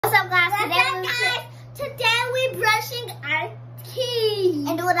Today we're brushing our teeth.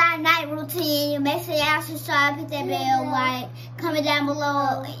 And doing our night routine. Make sure y'all subscribe, hit that bell, like, comment down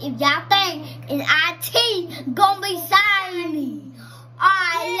below if y'all think is our teeth gonna be shiny.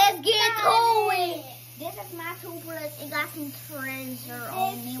 Alright, let's get to it. This is my toothbrush. It got some treasure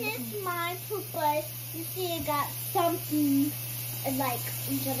on it. This is my toothbrush. You see it got something like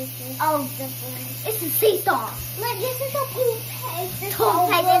each other's things. Oh, different. It's a sea star. Look, this is a toothpaste.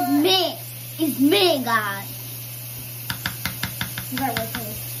 Toothpaste is mint. It's mint, guys. So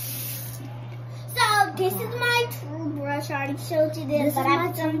this is my toothbrush. I already showed you this, but I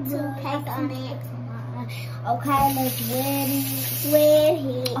put some toothpaste on it. Okay, let's wet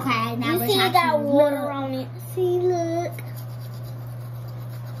it. Okay, now you see it got water on it. See, look.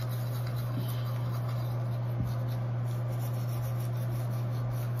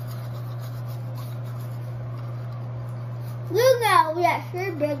 Look out, we got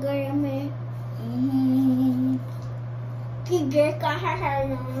her bigger in me. She just got her hair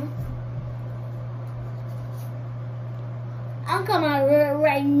on. I'm coming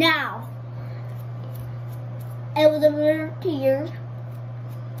right now. It was a little tears.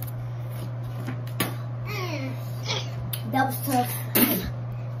 That was tough.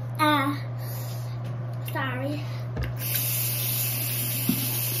 Sorry.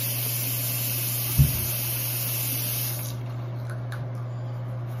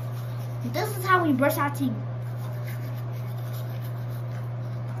 This is how we brush our teeth.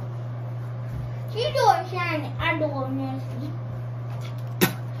 She do it shiny, I do it nasty.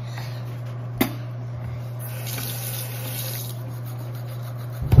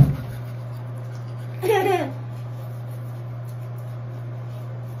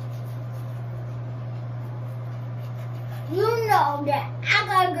 You know that I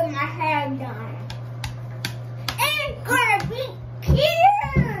gotta get my hair done. It's gonna be cute.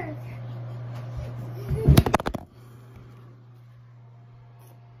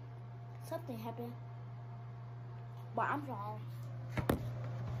 Something happened, but I'm sorry.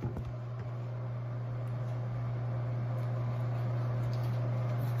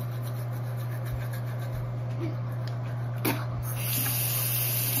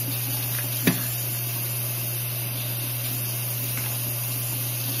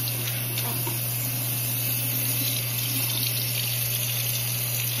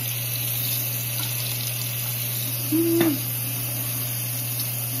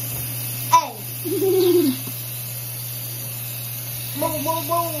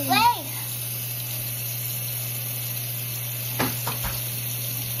 Wait!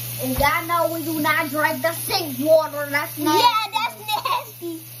 And y'all know we do not drink the sink water. That's nasty. Yeah, that's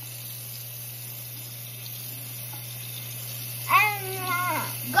nasty.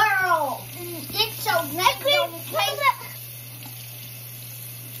 Girl, get your neck on the face.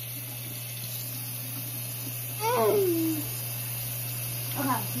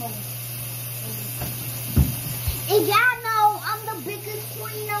 Okay, and y'all know I'm the biggest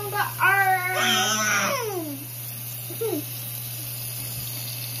queen on the earth.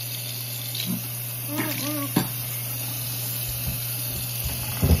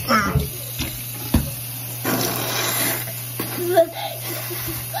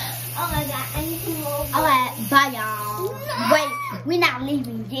 Oh my god, I need some more. Alright, bye y'all. Wait, we're not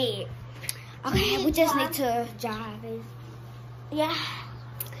leaving yet. Okay, we just need to drive it. Yeah.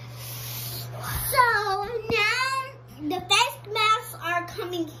 So now the face masks are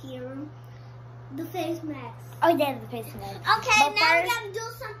coming here. The face masks. Oh yeah, the face masks. Okay, but now we gotta do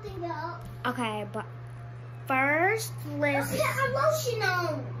something else. Okay, but first let's put our lotion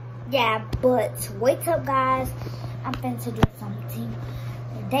on. Yeah, but wait up guys. I'm finna do something.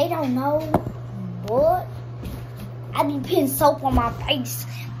 They don't know, but I be putting soap on my face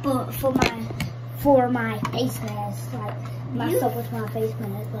for my face mask. Like my soap with my face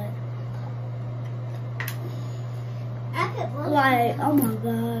mask, but like, oh my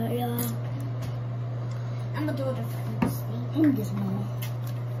god, y'all. I'm gonna do it first. In this one.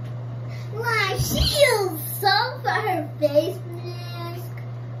 Like, she used soap for her face mask.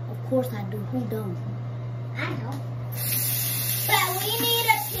 Of course I do. Who don't? I know. But we need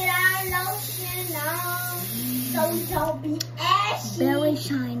to put our lotion on so we don't be ashy. Very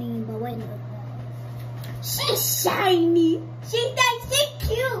shiny, but wait a minute. She's shiny. She thinks she's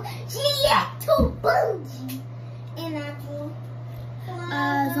cute. She is too bougie. And I do.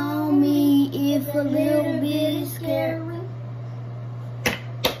 Eyes on me, if a little bit scary.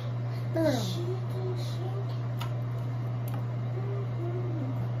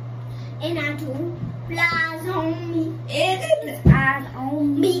 And I do. Flies on me, eyes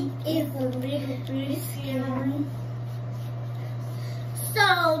on me, if a little bit scary. So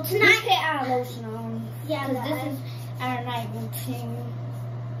So tonight, put our lotion on. Yeah, because this is our night routine.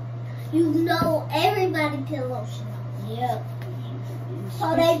 You know, everybody put lotion on. Yep.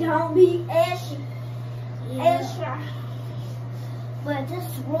 So they don't be ashy. Yeah. Extra. But just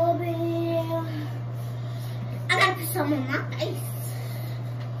rub it. I gotta put some on my face.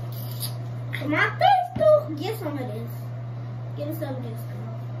 My face too. Get some of this. Give me some of this,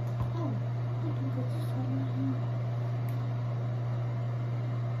 girl. Oh, I can put this on.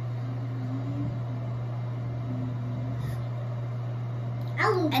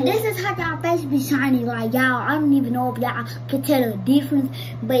 And this is how y'all face be shiny, like y'all. I don't even know if y'all can tell the difference,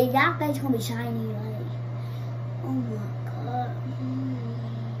 but y'all face gonna be shiny, like. Oh my god.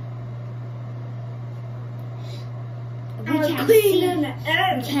 We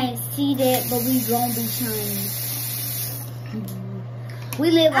can't see that, but we gonna be shiny.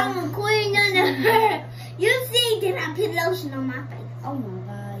 We live on. I'm a queen in the hurt. You see, then I put lotion on my face. Oh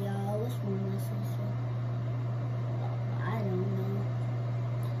my god, y'all. What's wrong with my sister? I don't know.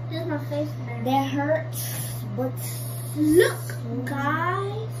 Here's my face now. That hurts, but Look,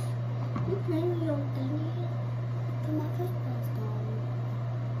 guys. You playing with your thingy? put my face mask on.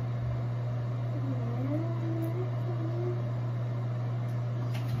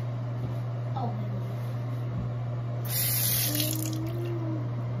 Oh,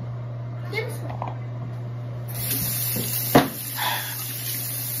 Give me some.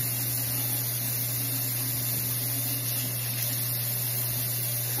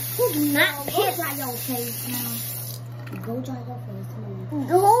 who do not pit dry your face now? Go dry your face now.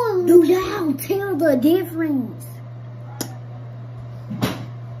 No. Do y'all tell the difference?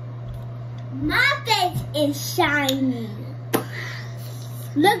 My face is shiny.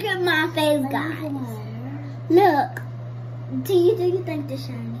 Look at my face, guys. Look. Do you think this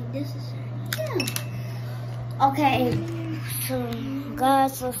shiny? This is shiny. Yeah. Okay, so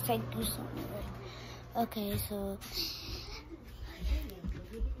guys, let's take this one. Okay, so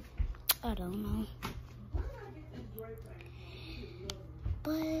I don't know,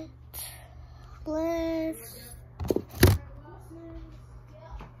 but let's.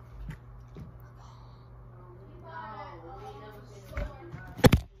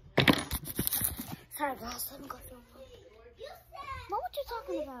 Sorry guys, let me go through. You said What you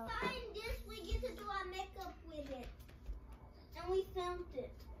talking about? find this, we get to do our makeup with it. And we filmed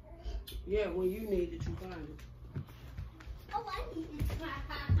it. Yeah, when you need it, you find it. Oh, I need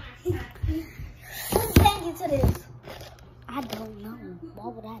it. Who's paying you to this? I don't know. Why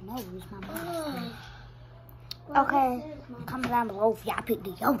would I know? It's my mom. Well, Okay, this is my- comment down below if y'all pick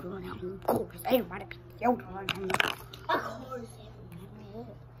deodorant on. Of course, everybody pick deodorant on. Of course.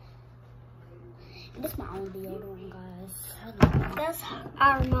 This is my own deodorant, guys. That's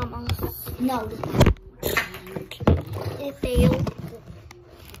our mama's. No, this is It failed.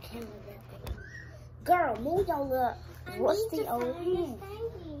 Girl, move your little I rusty need to old find this hand.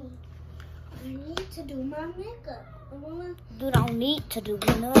 thingy. I need to do my makeup. I wanna, You don't need to do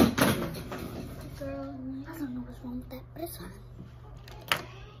nothing. girl. I don't know what's wrong with that, but it's fine.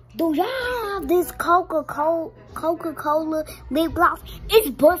 Do y'all have this Coca-Cola lip gloss? It's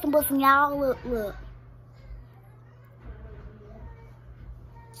busting, y'all. Look.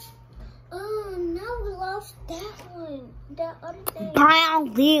 Oh, no, we lost that one. That other thing.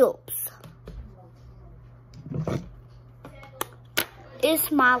 Brown lips.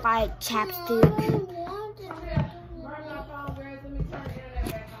 It's my like chapstick.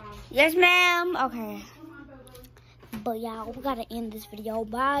 Yes, ma'am. Okay. But y'all, we gotta end this video.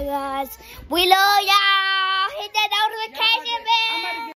 Bye, guys. We love y'all. Hit that notification bell.